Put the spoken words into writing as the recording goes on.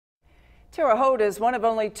Terre Haute is one of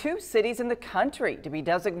only 2 cities in the country to be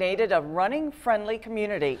designated a running-friendly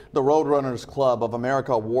community. The Roadrunners Club of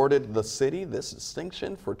America awarded the city this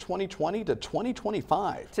distinction for 2020 to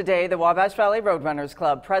 2025. Today, the Wabash Valley Roadrunners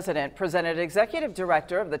Club president presented Executive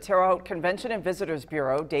Director of the Terre Haute Convention and Visitors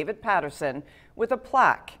Bureau, David Patterson, with a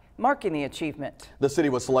plaque marking the achievement. The city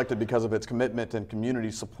was selected because of its commitment and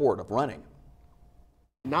community support of running.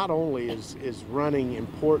 Not only is running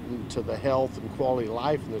important to the health and quality of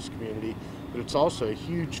life in this community, but it's also a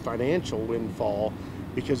huge financial windfall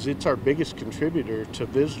because it's our biggest contributor to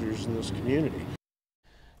visitors in this community.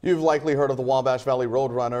 You've likely heard of the Wabash Valley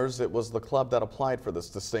Roadrunners. It was the club that applied for this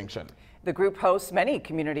distinction. The group hosts many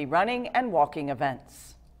community running and walking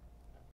events.